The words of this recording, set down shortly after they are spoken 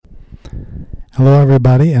Hello,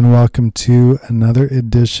 everybody, and welcome to another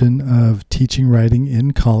edition of Teaching Writing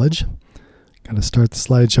in College. Got to start the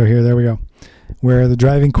slideshow here. There we go. Where the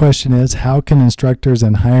driving question is, how can instructors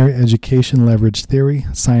in higher education leverage theory,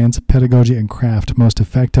 science, pedagogy, and craft most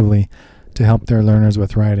effectively to help their learners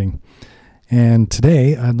with writing? And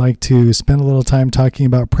today, I'd like to spend a little time talking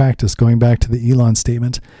about practice, going back to the Elon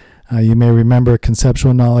Statement. You may remember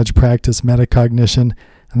conceptual knowledge, practice, metacognition,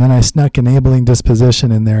 and then I snuck enabling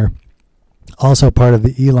disposition in there. Also part of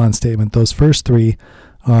the Elon Statement. Those first three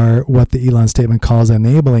are what the Elon Statement calls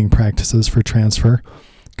enabling practices for transfer,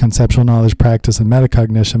 conceptual knowledge, practice, and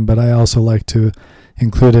metacognition, but I also like to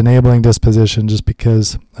include enabling disposition just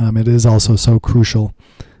because it is also so crucial,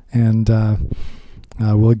 and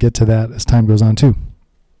we'll get to that as time goes on too.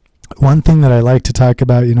 One thing that I like to talk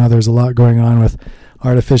about, there's a lot going on with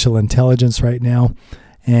artificial intelligence right now,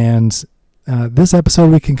 and this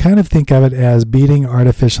episode, we can kind of think of it as beating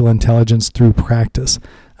artificial intelligence through practice.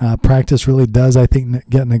 Practice really does, I think,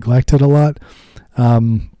 get neglected a lot.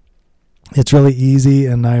 It's really easy,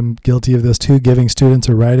 and I'm guilty of this too, giving students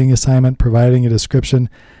a writing assignment, providing a description,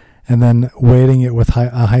 and then weighting it with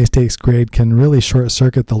a high-stakes grade can really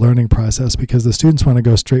short-circuit the learning process because the students want to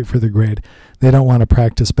go straight for the grade. They don't want to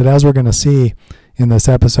practice. But as we're going to see in this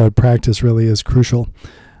episode, practice really is crucial.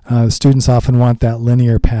 Students often want that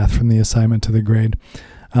linear path from the assignment to the grade.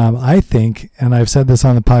 I think, and I've said this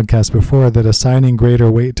on the podcast before, that assigning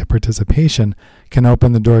greater weight to participation can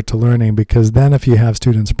open the door to learning, because then if you have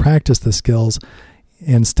students practice the skills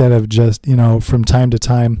instead of just, from time to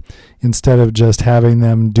time, instead of just having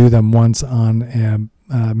them do them once on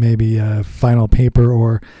maybe a final paper,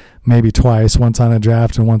 or maybe twice, once on a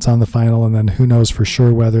draft and once on the final, and then who knows for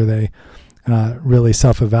sure whether they really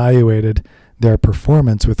self-evaluated their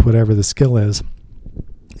performance with whatever the skill is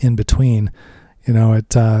in between.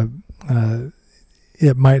 It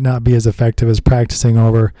might not be as effective as practicing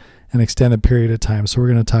over an extended period of time. So we're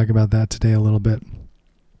going to talk about that today a little bit.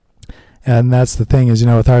 And that's the thing is,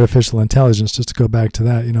 with artificial intelligence, just to go back to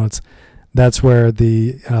that, that's where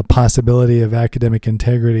the possibility of academic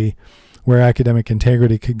integrity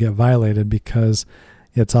could get violated, because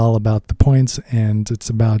it's all about the points and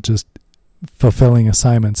it's about just fulfilling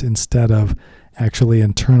assignments instead of actually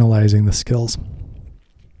internalizing the skills.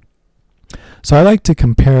 So I like to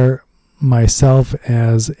compare myself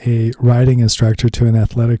as a writing instructor to an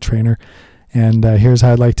athletic trainer, and here's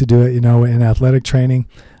how I'd like to do it. In athletic training,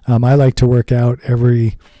 I like to work out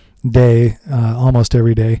every day, almost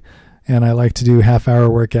every day, and I like to do half-hour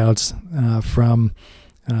workouts from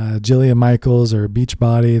Jillian Michaels or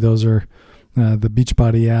Beachbody. Those are the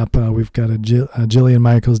Beachbody app. We've got a Jillian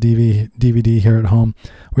Michaels DVD here at home.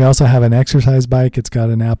 We also have an exercise bike. It's got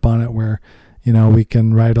an app on it where, we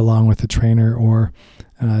can ride along with the trainer or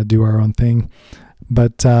do our own thing.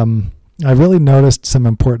 But I've really noticed some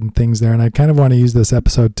important things there, and I kind of want to use this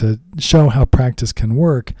episode to show how practice can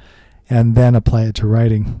work and then apply it to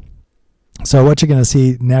writing. So what you're going to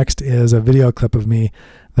see next is a video clip of me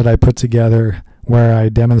that I put together where I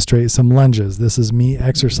demonstrate some lunges. This is me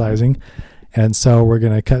exercising. And so we're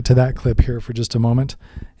going to cut to that clip here for just a moment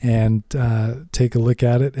and take a look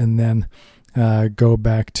at it, and then go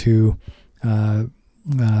back to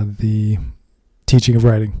the teaching of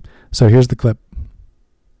writing. So here's the clip.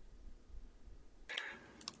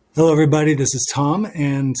 Hello, everybody. This is Tom,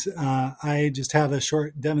 and I just have a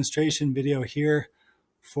short demonstration video here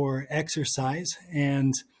for exercise,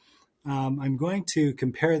 and I'm going to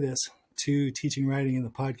compare this to teaching writing in the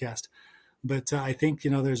podcast. But I think,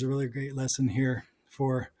 there's a really great lesson here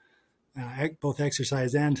for both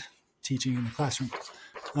exercise and teaching in the classroom.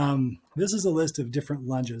 This is a list of different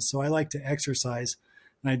lunges. So I like to exercise,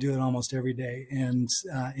 and I do it almost every day. And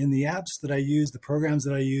in the apps that I use, the programs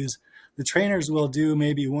that I use, the trainers will do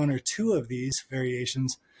maybe one or two of these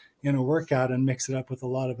variations in a workout and mix it up with a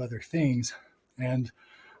lot of other things. And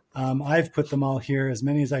I've put them all here, as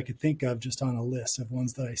many as I could think of, just on a list of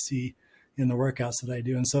ones that I see in the workouts that I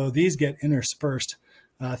do. And so these get interspersed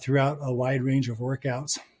throughout a wide range of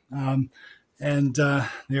workouts. And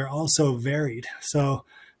they're also varied. So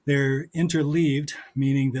they're interleaved,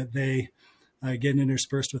 meaning that they get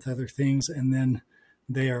interspersed with other things. And then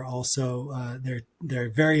they are also, they're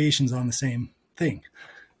variations on the same thing.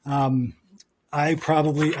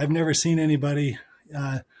 I've never seen anybody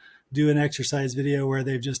do an exercise video where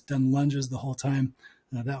they've just done lunges the whole time.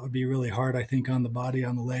 That would be really hard, I think, on the body,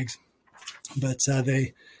 on the legs. But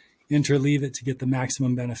they interleave it to get the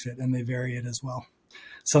maximum benefit, and they vary it as well.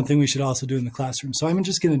 Something we should also do in the classroom. So I'm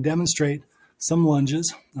just going to demonstrate some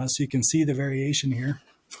lunges so you can see the variation here.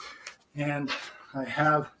 And I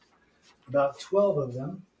have about 12 of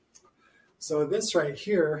them. So this right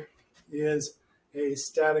here is a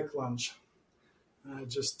static lunge.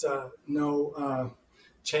 Just no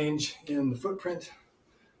change in the footprint,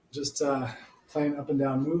 just plain up and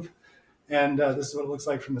down move. And this is what it looks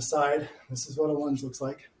like from the side. This is what a lunge looks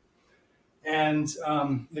like. And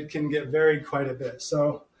it can get varied quite a bit.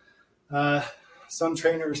 So some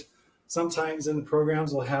trainers, sometimes in the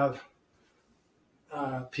programs, will have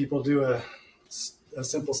people do a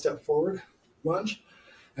simple step forward lunge.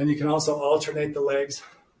 And you can also alternate the legs,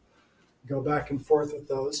 go back and forth with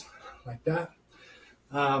those like that.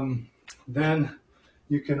 Then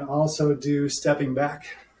you can also do stepping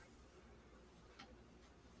back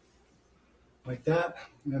like that,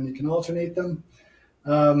 and you can alternate them.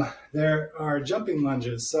 There are jumping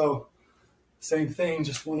lunges. So same thing,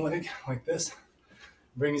 just one leg like this.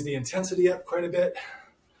 Brings the intensity up quite a bit.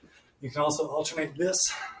 You can also alternate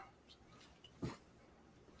this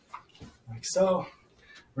like so.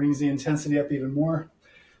 Brings the intensity up even more.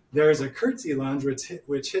 There's a curtsy lunge,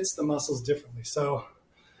 which hits the muscles differently. So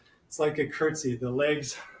it's like a curtsy. The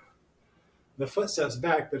legs, the foot steps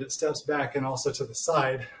back, but it steps back and also to the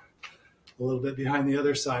side, a little bit behind the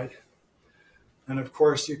other side. And of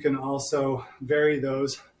course, you can also vary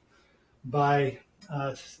those by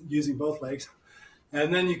using both legs.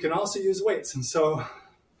 And then you can also use weights. And so,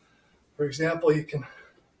 for example, you can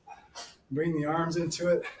bring the arms into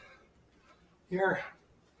it here,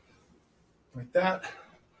 like that.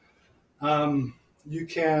 You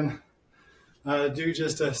can do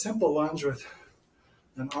just a simple lunge with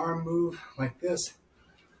an arm move like this,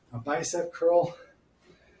 a bicep curl.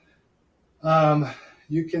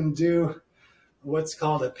 You can do what's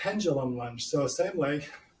called a pendulum lunge. So same leg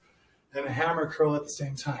and a hammer curl at the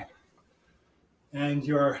same time. And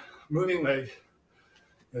your moving leg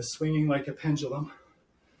is swinging like a pendulum.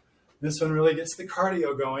 This one really gets the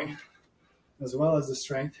cardio going as well as the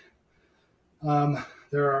strength.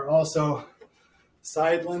 There are also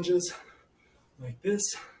side lunges like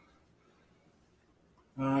this.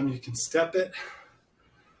 You can step it.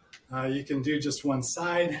 You can do just one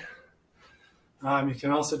side. You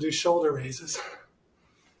can also do shoulder raises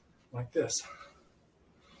like this.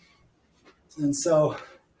 And so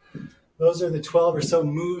those are the 12 or so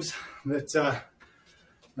moves that,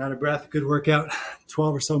 out of breath, good workout,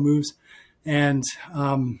 12 or so moves. And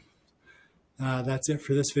that's it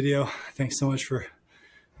for this video. Thanks so much for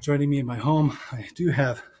joining me in my home. I do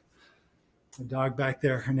have a dog back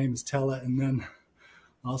there. Her name is Tella. And then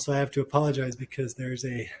also I have to apologize because there's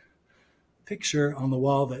a picture on the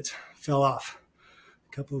wall that fell off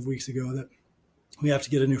a couple of weeks ago that we have to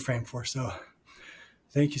get a new frame for. So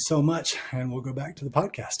thank you so much. And we'll go back to the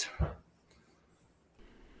podcast.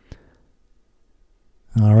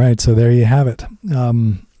 All right. So there you have it.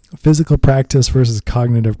 Physical practice versus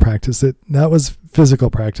cognitive practice. That was physical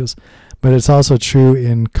practice, but it's also true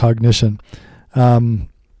in cognition. A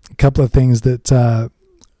couple of things that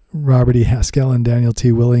Robert E. Haskell and Daniel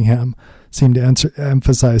T. Willingham seem to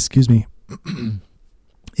emphasize,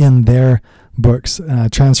 in their books,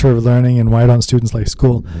 Transfer of Learning and Why Don't Students Like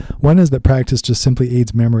School. One is that practice just simply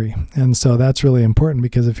aids memory. And so that's really important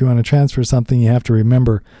because if you want to transfer something, you have to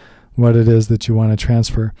remember what it is that you want to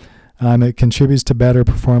transfer. It contributes to better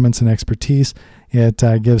performance and expertise. It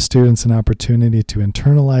gives students an opportunity to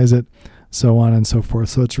internalize it, so on and so forth.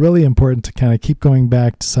 So it's really important to kind of keep going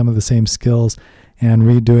back to some of the same skills and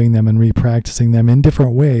redoing them and repracticing them in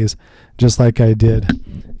different ways, just like I did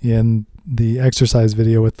in the exercise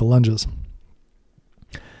video with the lunges.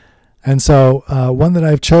 And so one that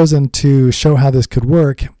I've chosen to show how this could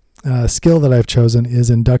work, a skill that I've chosen, is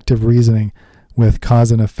inductive reasoning with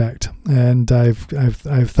cause and effect. And I've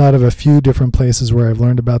thought of a few different places where I've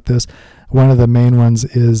learned about this. One of the main ones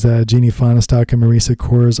is Jeannie Fonestock and Marisa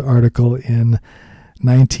Kaur's article in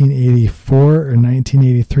 1984 or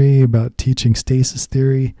 1983 about teaching stasis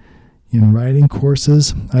theory in writing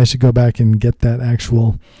courses. I should go back and get that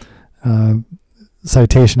actual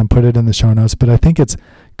citation and put it in the show notes. But I think it's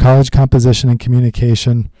College Composition and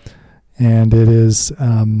Communication, and it is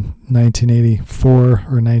 1984 or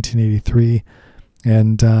 1983.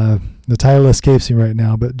 And the title escapes me right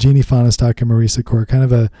now, but Jeannie Fonestock and Marisa Kaur, kind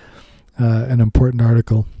of an important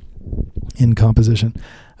article in composition.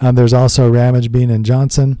 There's also Ramage, Bean, and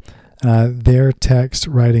Johnson. Their text,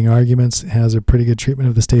 Writing Arguments, has a pretty good treatment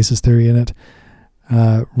of the stasis theory in it.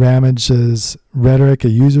 Ramage's Rhetoric, A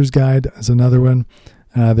User's Guide is another one.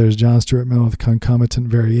 There's John Stuart Mill with Concomitant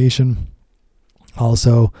Variation.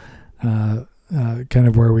 Also, kind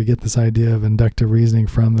of where we get this idea of inductive reasoning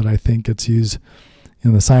from, that I think gets used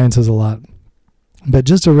in the sciences a lot. But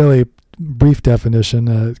just a really brief definition,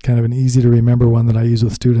 kind of an easy to remember one that I use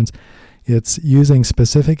with students. It's using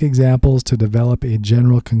specific examples to develop a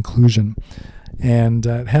general conclusion. And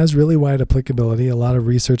it has really wide applicability. A lot of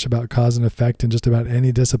research about cause and effect in just about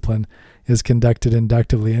any discipline is conducted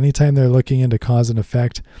inductively. Anytime they're looking into cause and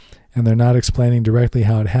effect and they're not explaining directly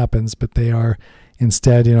how it happens, but they are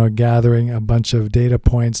instead, gathering a bunch of data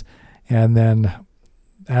points and then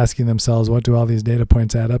asking themselves, what do all these data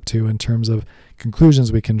points add up to in terms of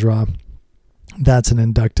conclusions we can draw? That's an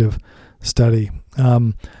inductive study.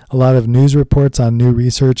 A lot of news reports on new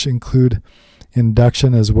research include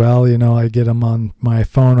induction as well. I get them on my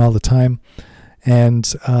phone all the time.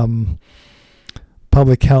 And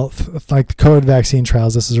public health, like the COVID vaccine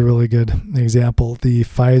trials, this is a really good example.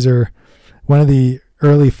 One of the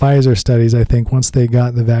early Pfizer studies, I think, once they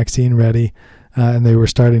got the vaccine ready and they were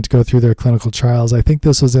starting to go through their clinical trials, I think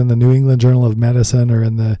this was in the New England Journal of Medicine or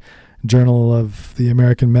in the Journal of the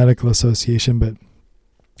American Medical Association, but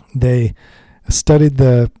they studied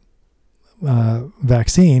the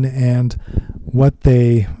vaccine, and what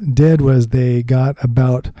they did was they got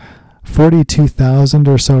about 42,000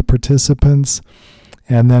 or so participants,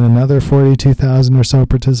 and then another 42,000 or so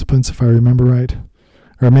participants, if I remember right.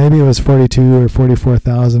 Or maybe it was 42 or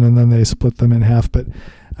 44,000, and then they split them in half. But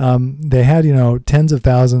they had, tens of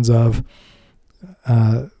thousands of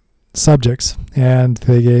subjects, and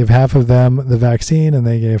they gave half of them the vaccine, and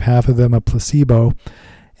they gave half of them a placebo,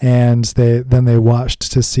 and they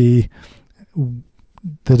watched to see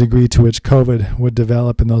the degree to which COVID would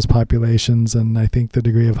develop in those populations, and I think the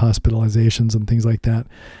degree of hospitalizations and things like that.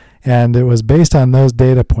 And it was based on those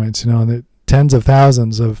data points, that tens of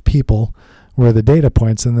thousands of people were the data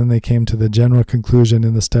points, and then they came to the general conclusion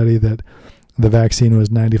in the study that the vaccine was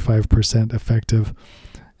 95% effective.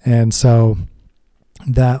 And so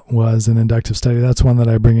that was an inductive study. That's one that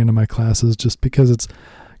I bring into my classes just because it's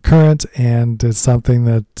current and it's something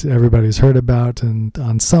that everybody's heard about, and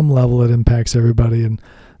on some level it impacts everybody in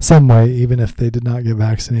some way, even if they did not get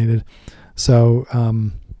vaccinated. So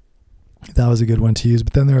that was a good one to use,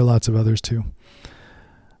 but then there are lots of others too.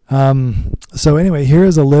 So anyway, here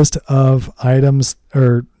is a list of items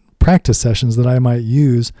or practice sessions that I might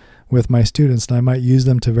use with my students, and I might use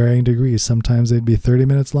them to varying degrees. Sometimes they'd be 30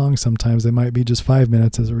 minutes long, sometimes they might be just 5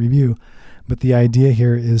 minutes as a review. But the idea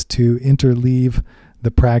here is to interleave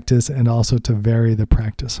the practice and also to vary the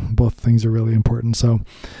practice. Both things are really important. So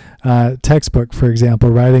textbook, for example,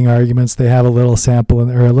 writing arguments, they have a little sample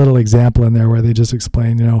or a little example in there where they just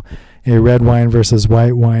explain, a red wine versus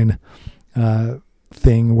white wine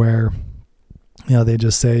thing where, they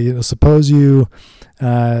just say, suppose you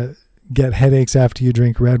get headaches after you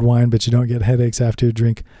drink red wine, but you don't get headaches after you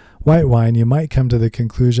drink white wine. You might come to the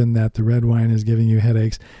conclusion that the red wine is giving you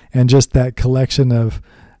headaches. And just that collection of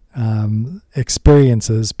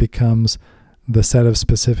experiences becomes the set of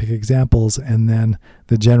specific examples, and then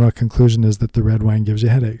the general conclusion is that the red wine gives you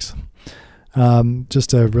headaches.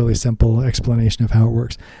 Just a really simple explanation of how it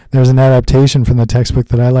works. There's an adaptation from the textbook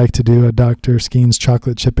that I like to do, a Dr. Skeen's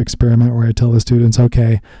chocolate chip experiment, where I tell the students,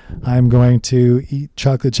 okay, I'm going to eat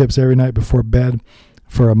chocolate chips every night before bed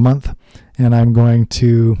for a month, and I'm going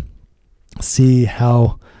to see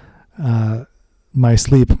how my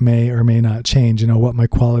sleep may or may not change, what my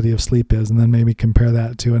quality of sleep is, and then maybe compare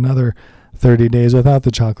that to another 30 days without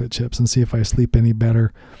the chocolate chips and see if I sleep any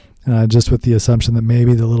better, just with the assumption that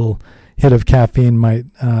maybe the little hit of caffeine might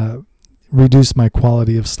reduce my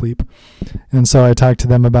quality of sleep. And so I talked to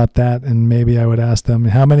them about that, and maybe I would ask them,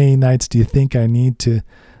 how many nights do you think I need to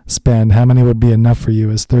spend? How many would be enough for you?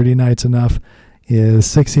 Is 30 nights enough? Is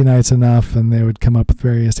 60 nights enough? And they would come up with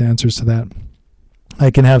various answers to that.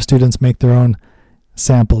 I can have students make their own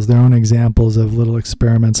samples, their own examples of little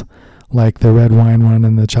experiments, like the red wine one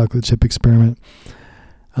and the chocolate chip experiment.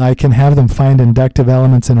 I can have them find inductive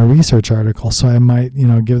elements in a research article. So I might,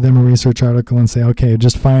 give them a research article and say, okay,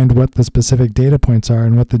 just find what the specific data points are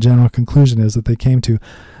and what the general conclusion is that they came to.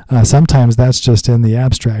 Sometimes that's just in the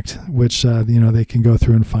abstract, which, they can go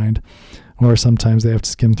through and find, or sometimes they have to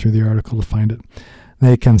skim through the article to find it.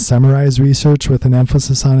 They can summarize research with an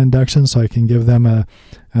emphasis on induction, so I can give them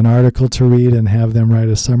an article to read and have them write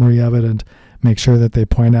a summary of it and make sure that they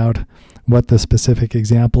point out what the specific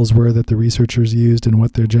examples were that the researchers used and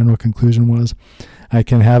what their general conclusion was. I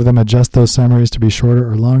can have them adjust those summaries to be shorter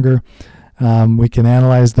or longer. We can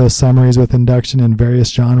analyze those summaries with induction in various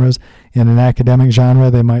genres. In an academic genre,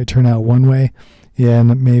 they might turn out one way.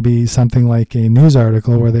 In maybe something like a news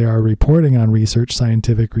article where they are reporting on research,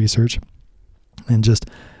 scientific research, and just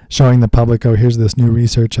showing the public, oh, here's this new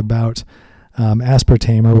research about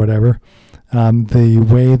aspartame or whatever. The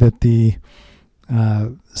way that the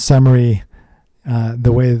summary,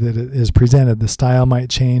 the way that it is presented, the style might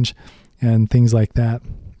change and things like that.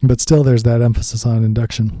 But still there's that emphasis on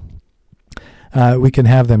induction. We can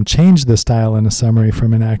have them change the style in a summary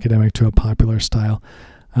from an academic to a popular style.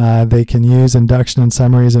 They can use induction and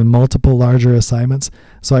summaries in multiple larger assignments.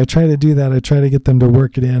 So I try to do that. I try to get them to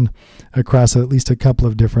work it in across at least a couple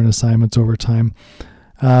of different assignments over time.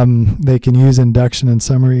 They can use induction and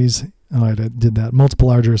summaries. Oh, I did that. Multiple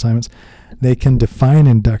larger assignments. They can define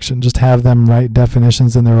induction, just have them write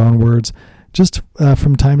definitions in their own words, just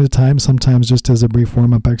from time to time, sometimes just as a brief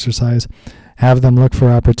warm-up exercise. Have them look for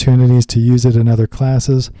opportunities to use it in other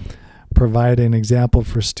classes. Provide an example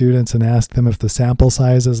for students and ask them if the sample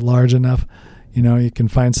size is large enough. You can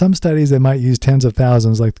find some studies that might use tens of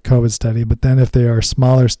thousands, like the COVID study, but then if they are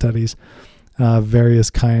smaller studies, various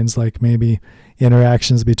kinds, like maybe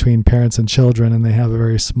interactions between parents and children, and they have a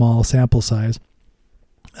very small sample size,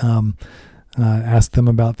 ask them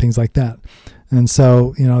about things like that. And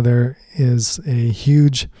so, there is a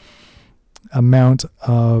huge amount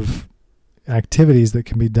of activities that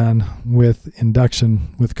can be done with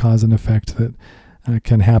induction, with cause and effect, that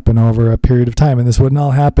can happen over a period of time. And this wouldn't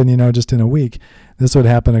all happen, just in a week. This would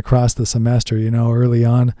happen across the semester. Early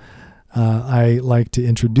on, I like to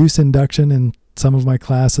introduce induction in some of my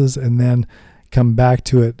classes and then come back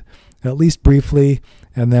to it at least briefly,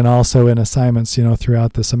 and then also in assignments,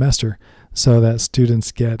 throughout the semester, so that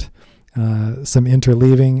students get some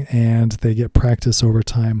interleaving and they get practice over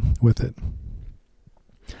time with it.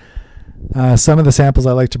 Some of the samples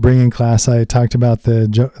I like to bring in class, I talked about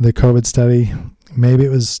the COVID study. Maybe it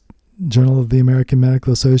was Journal of the American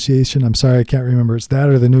Medical Association. I'm sorry, I can't remember. It's that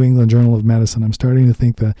or the New England Journal of Medicine. I'm starting to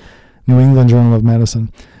think the New England Journal of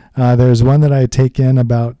Medicine. There's one that I take in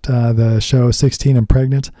about the show 16 and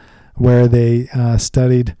Pregnant, where they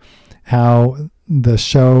studied how the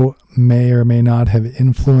show may or may not have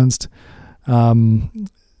influenced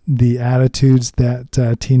the attitudes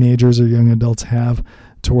that teenagers or young adults have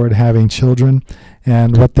toward having children.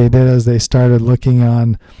 And what they did is they started looking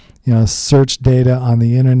on search data on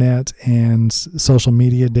the internet and social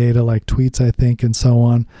media data like tweets, I think, and so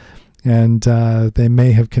on. And they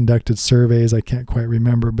may have conducted surveys. I can't quite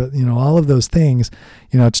remember. But, all of those things,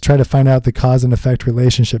 to try to find out the cause and effect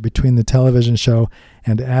relationship between the television show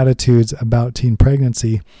and attitudes about teen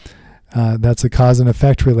pregnancy. That's a cause and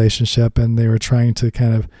effect relationship. And they were trying to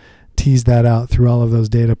kind of tease that out through all of those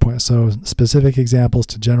data points. So specific examples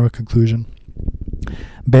to general conclusion.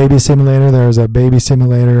 Baby simulator. There was a baby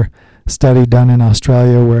simulator study done in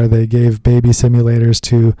Australia where they gave baby simulators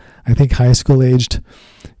to, I think, high school aged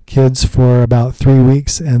kids for about 3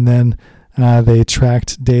 weeks, and then they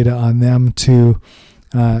tracked data on them to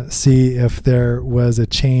see if there was a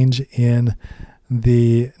change in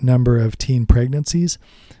the number of teen pregnancies.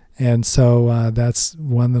 And so that's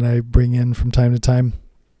one that I bring in from time to time.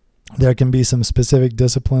 There can be some specific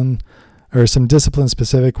discipline or some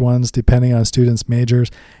discipline-specific ones depending on students' majors.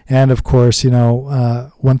 And, of course,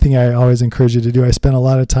 one thing I always encourage you to do, I spend a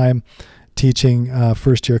lot of time teaching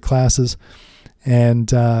first-year classes, and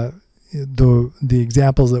the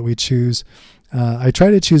examples that we choose, I try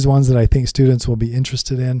to choose ones that I think students will be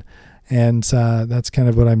interested in, and that's kind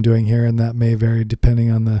of what I'm doing here, and that may vary depending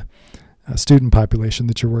on the student population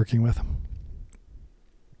that you're working with.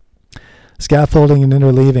 Scaffolding and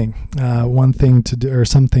interleaving. One thing to do, or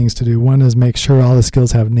some things to do. One is make sure all the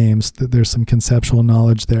skills have names, that there's some conceptual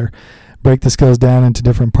knowledge there. Break the skills down into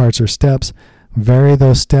different parts or steps. Vary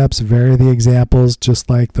those steps, vary the examples, just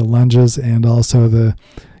like the lunges and also the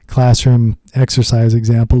classroom exercise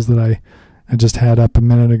examples that I just had up a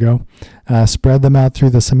minute ago. Spread them out through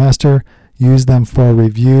the semester. Use them for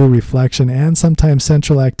review, reflection, and sometimes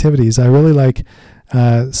central activities. I really like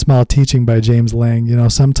Small Teaching by James Lang.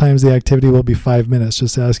 Sometimes the activity will be 5 minutes,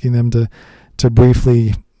 just asking them to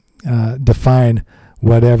briefly define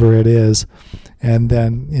whatever it is. And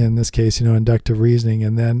then in this case, inductive reasoning.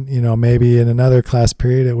 And then, maybe in another class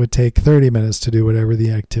period, it would take 30 minutes to do whatever the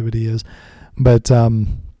activity is. But,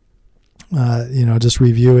 just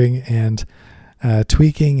reviewing and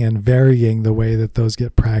tweaking and varying the way that those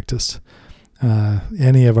get practiced.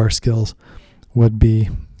 Any of our skills would be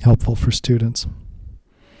helpful for students.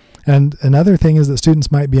 And another thing is that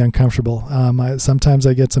students might be uncomfortable. Sometimes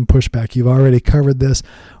I get some pushback. You've already covered this,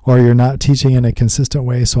 or you're not teaching in a consistent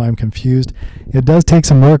way, so I'm confused. It does take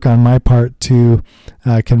some work on my part to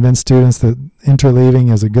convince students that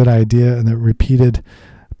interleaving is a good idea and that repeated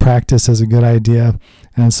practice is a good idea.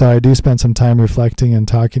 And so I do spend some time reflecting and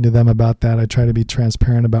talking to them about that. I try to be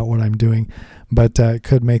transparent about what I'm doing, but it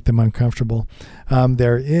could make them uncomfortable.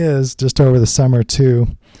 There is, just over the summer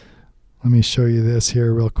too, let me show you this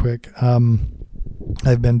here real quick.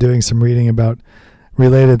 I've been doing some reading about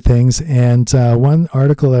related things. And one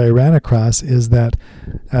article that I ran across is that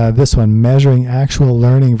this one, measuring actual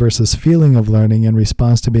learning versus feeling of learning in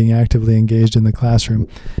response to being actively engaged in the classroom.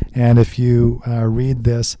 And if you read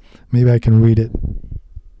this, maybe I can read it.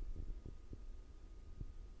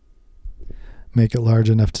 Make it large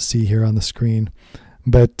enough to see here on the screen.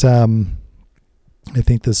 But I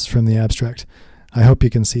think this is from the abstract. I hope you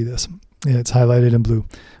can see this. It's highlighted in blue.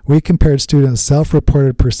 We compared students'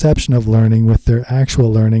 self-reported perception of learning with their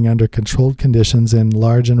actual learning under controlled conditions in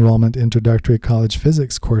large enrollment introductory college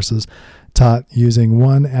physics courses taught using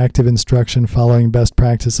 1, active instruction following best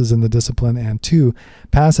practices in the discipline, and 2,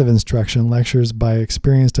 passive instruction, lectures by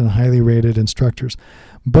experienced and highly rated instructors.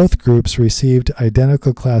 Both groups received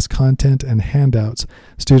identical class content and handouts.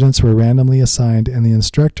 Students were randomly assigned, and the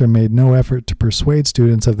instructor made no effort to persuade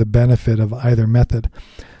students of the benefit of either method.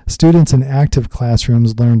 Students in active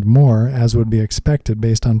classrooms learned more, as would be expected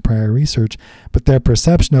based on prior research, but their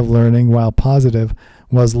perception of learning, while positive,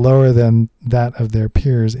 was lower than that of their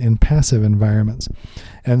peers in passive environments.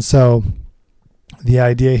 And so the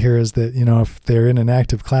idea here is that, if they're in an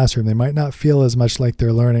active classroom, they might not feel as much like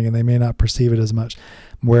they're learning, and they may not perceive it as much.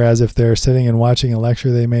 Whereas if they're sitting and watching a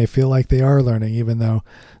lecture, they may feel like they are learning, even though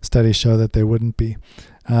studies show that they wouldn't be.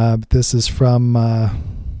 This is from,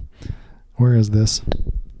 where is this?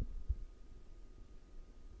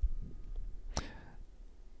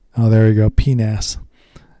 Oh, there you go, PNAS.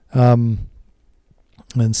 And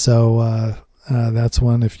so that's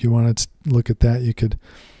one, if you wanted to look at that, you could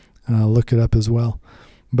look it up as well.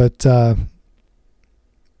 But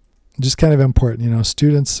just kind of important,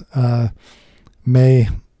 students may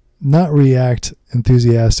not react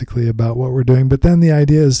enthusiastically about what we're doing, but then the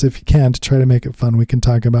idea is, if you can, to try to make it fun. We can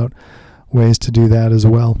talk about ways to do that as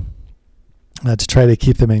well, to try to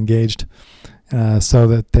keep them engaged. So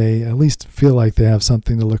that they at least feel like they have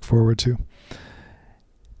something to look forward to.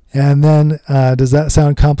 And then, does that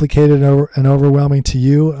sound complicated and overwhelming to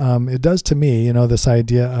you? It does to me, this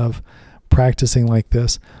idea of practicing like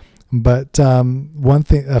this. But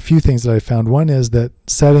a few things that I found. One is that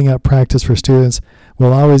setting up practice for students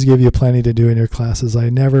will always give you plenty to do in your classes. I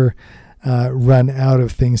never run out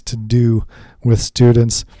of things to do with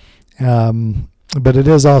students, but it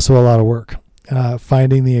is also a lot of work.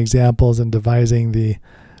 Finding the examples and devising the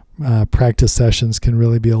practice sessions can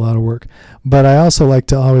really be a lot of work. But I also like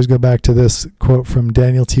to always go back to this quote from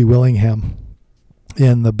Daniel T. Willingham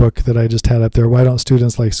in the book that I just had up there, Why Don't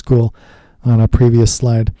Students Like School, on a previous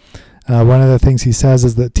slide. One of the things he says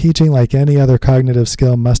is that teaching, like any other cognitive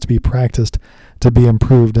skill, must be practiced to be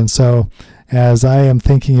improved. And so as I am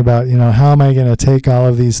thinking about, how am I going to take all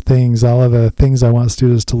of these things, all of the things I want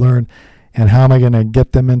students to learn, and how am I going to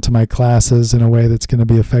get them into my classes in a way that's going to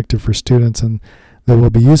be effective for students and that will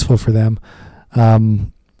be useful for them,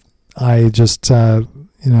 I just,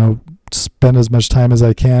 spend as much time as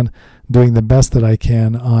I can doing the best that I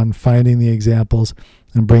can on finding the examples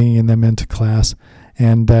and bringing them into class.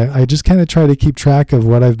 And I just kind of try to keep track of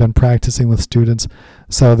what I've been practicing with students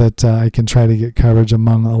so that I can try to get coverage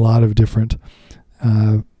among a lot of different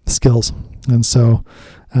skills. And so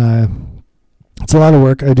it's a lot of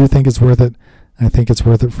work. I do think it's worth it. I think it's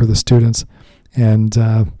worth it for the students. And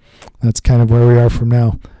that's kind of where we are for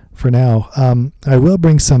now. I will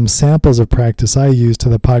bring some samples of practice I use to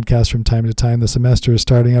the podcast from time to time. The semester is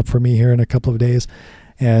starting up for me here in a couple of days,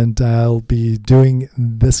 and I'll be doing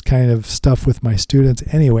this kind of stuff with my students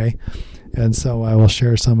anyway. And so I will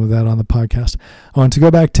share some of that on the podcast. I want to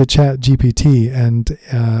go back to ChatGPT and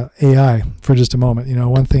AI for just a moment.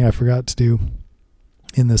 One thing I forgot to do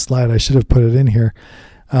in this slide, I should have put it in here.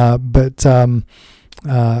 But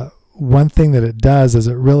one thing that it does is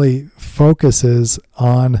it really focuses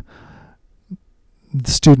on the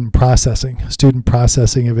student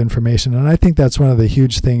processing of information. And I think that's one of the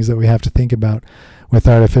huge things that we have to think about with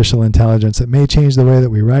artificial intelligence. It may change the way that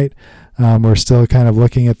we write. We're still kind of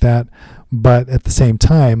looking at that. But at the same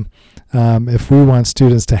time, if we want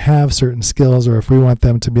students to have certain skills, or if we want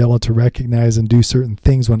them to be able to recognize and do certain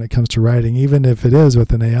things when it comes to writing, even if it is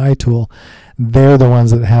with an AI tool, they're the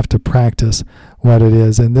ones that have to practice what it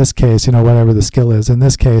is. In this case, whatever the skill is. In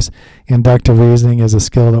this case, inductive reasoning is a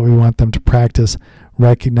skill that we want them to practice,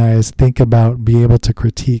 recognize, think about, be able to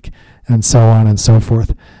critique, and so on and so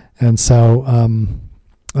forth. And so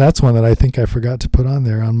that's one that I think I forgot to put on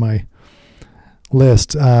there on my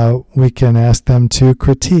list. We can ask them to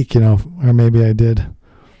critique, or maybe I did.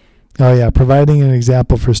 Oh yeah, providing an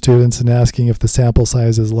example for students and asking if the sample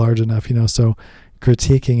size is large enough, so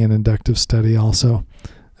critiquing an inductive study also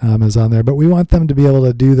is on there. But we want them to be able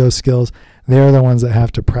to do those skills. They're the ones that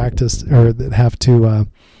have to practice, or that have to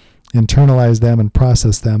internalize them and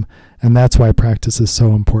process them. And that's why practice is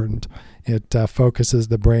so important. It focuses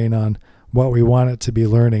the brain on what we want it to be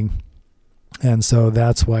learning. And so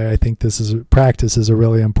that's why I think practice is a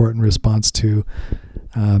really important response to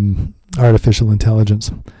artificial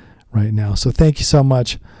intelligence right now. So thank you so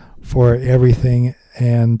much for everything,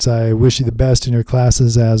 and I wish you the best in your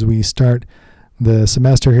classes as we start the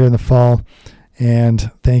semester here in the fall.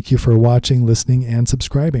 And thank you for watching, listening, and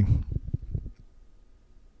subscribing.